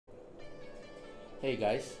Hey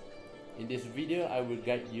guys, in this video I will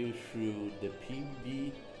guide you through the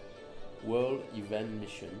PB World Event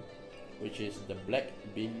mission, which is the Black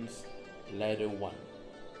Beans Ladder 1.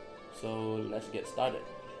 So let's get started.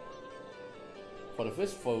 For the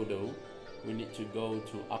first photo, we need to go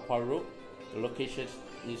to Aqua Road. The location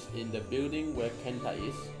is in the building where Kenta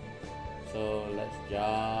is. So let's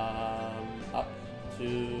jump up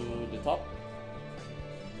to the top.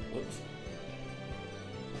 Oops.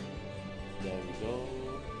 There we go.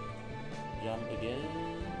 Jump again.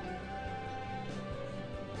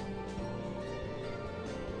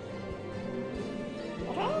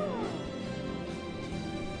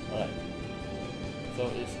 Alright. So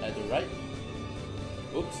it's at the right.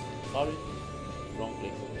 Oops, sorry. Wrong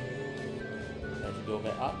click. Let's go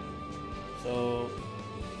back up. So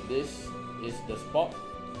this is the spot.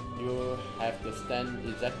 You have to stand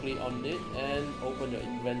exactly on it and open your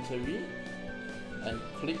inventory and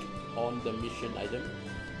click on the mission item.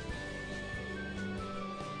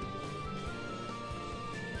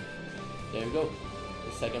 There we go.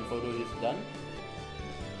 The second photo is done.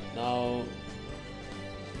 Now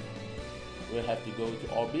we'll have to go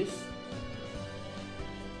to Orbis.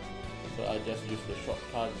 So I'll just use the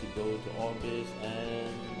shortcut to go to Orbis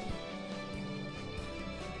and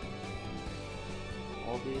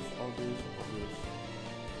Orbis.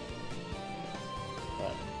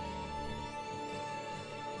 Right.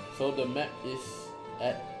 So the map is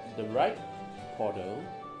at the right portal.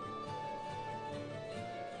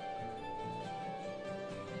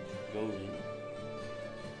 Go in.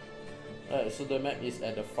 Alright, so the map is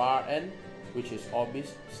at the far end, which is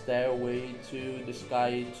Orbis Stairway to the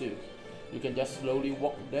Sky 2. You can just slowly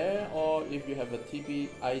walk there, or if you have a TP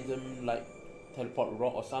item like teleport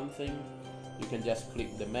rock or something, you can just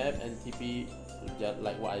click the map and TP just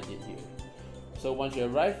like what I did here. So once you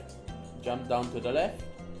arrive, jump down to the left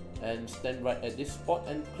and stand right at this spot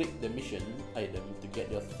and click the mission item to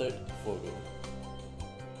get your third photo.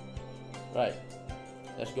 Right,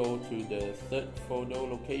 let's go to the third photo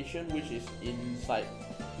location, which is inside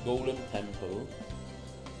Golem Temple.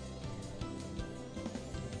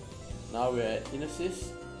 Now we're at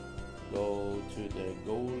Kinesis. Go to the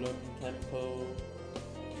Golem Temple.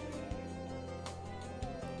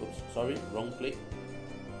 Oops, sorry, wrong click.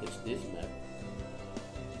 It's this map.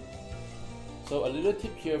 So a little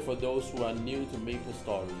tip here for those who are new to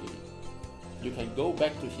MapleStory. You can go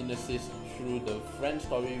back to Kinesis through the friend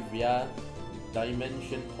story via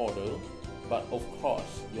Dimension Portal, but of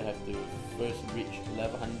course you have to first reach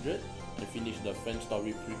level 100 and finish the friend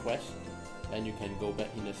story pre-quest, and you can go back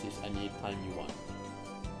Kinesis anytime you want.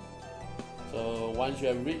 So once you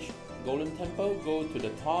have reached Golem Temple, go to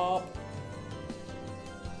the top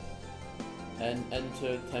and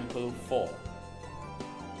enter Temple 4.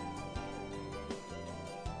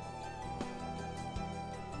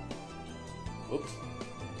 Oops.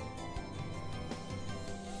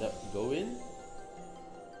 Yep, go in.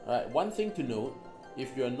 Alright, one thing to note,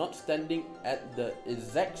 if you are not standing at the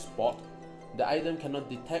exact spot, the item cannot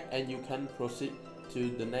detect and you can proceed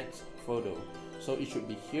to the next photo. So it should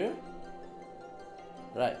be here.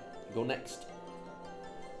 Right, go next.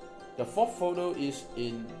 The fourth photo is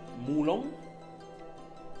in Mulong.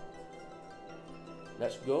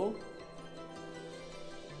 Let's go.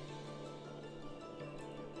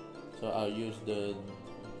 So I'll use the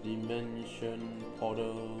Dimension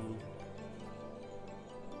Portal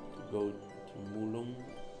to go to Mulong.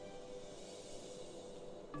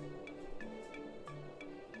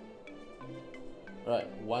 Right,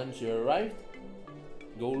 once you arrive,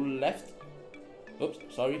 go left. Oops,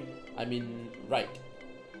 sorry, I mean right.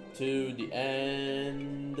 To the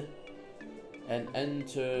end and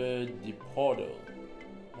enter the portal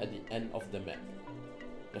at the end of the map.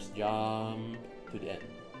 Just jump to the end.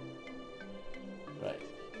 Right.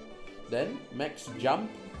 Then max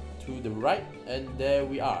jump to the right and there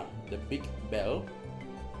we are, the big bell.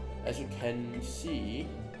 As you can see,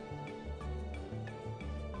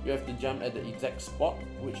 you have to jump at the exact spot,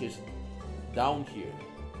 which is down here,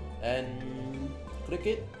 and click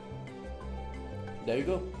it. There you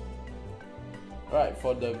go. Alright,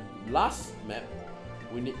 for the last map,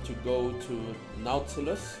 we need to go to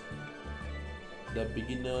Nautilus, the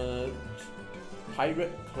beginner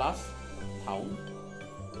pirate class town.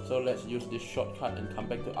 So let's use this shortcut and come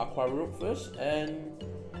back to Aqua Road first and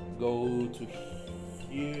go to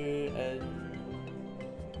here and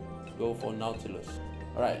go for Nautilus.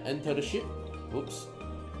 Alright, enter the ship. Oops.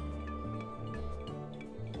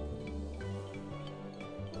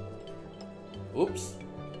 Oops.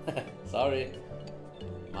 Sorry.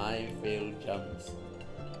 My failed jumps.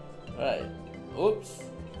 Alright. Oops.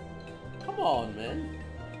 Come on, man.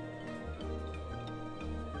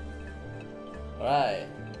 Alright,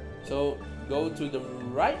 so go to the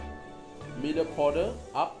right middle portal,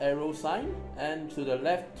 up arrow sign, and to the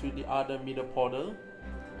left to the other middle portal,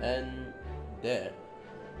 and there.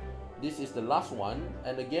 This is the last one,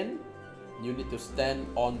 and again you need to stand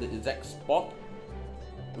on the exact spot,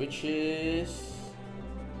 which is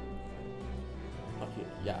okay,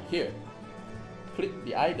 yeah, here. Click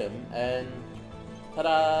the item and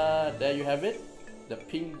ta-da! There you have it, the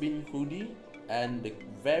pink bean hoodie and the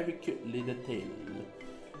very cute little tail.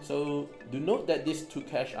 So do note that these two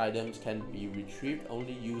cache items can be retrieved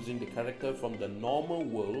only using the character from the normal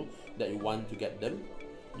world that you want to get them.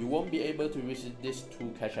 You won't be able to visit these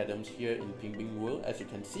two cache items here in Pink Bean World. As you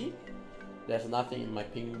can see, there's nothing in my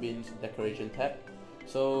Pink Beans decoration tab.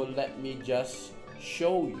 So let me just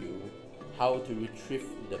show you how to retrieve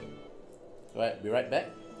them. Alright, be right back.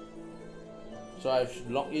 So I've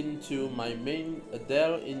logged into my main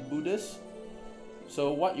Adele in Buddhist.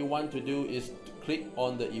 So what you want to do is to click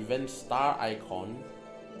on the event star icon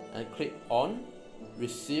and click on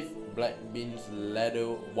receive Black Beans Ladder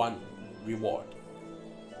 1 reward.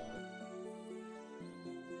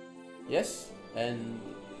 Yes, and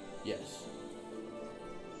yes.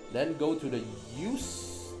 Then go to the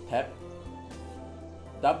use tab,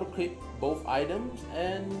 double click both items,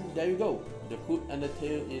 and there you go. The hood and the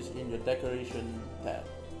tail is in your decoration tab.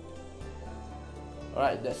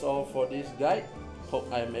 Alright, that's all for this guide. Hope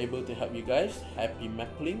I am able to help you guys. Happy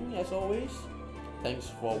mapling as always.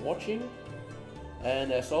 Thanks for watching.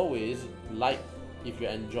 And as always, like if you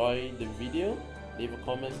enjoy the video, leave a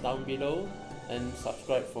comment down below, and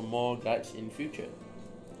subscribe for more guides in future.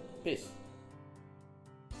 Peace.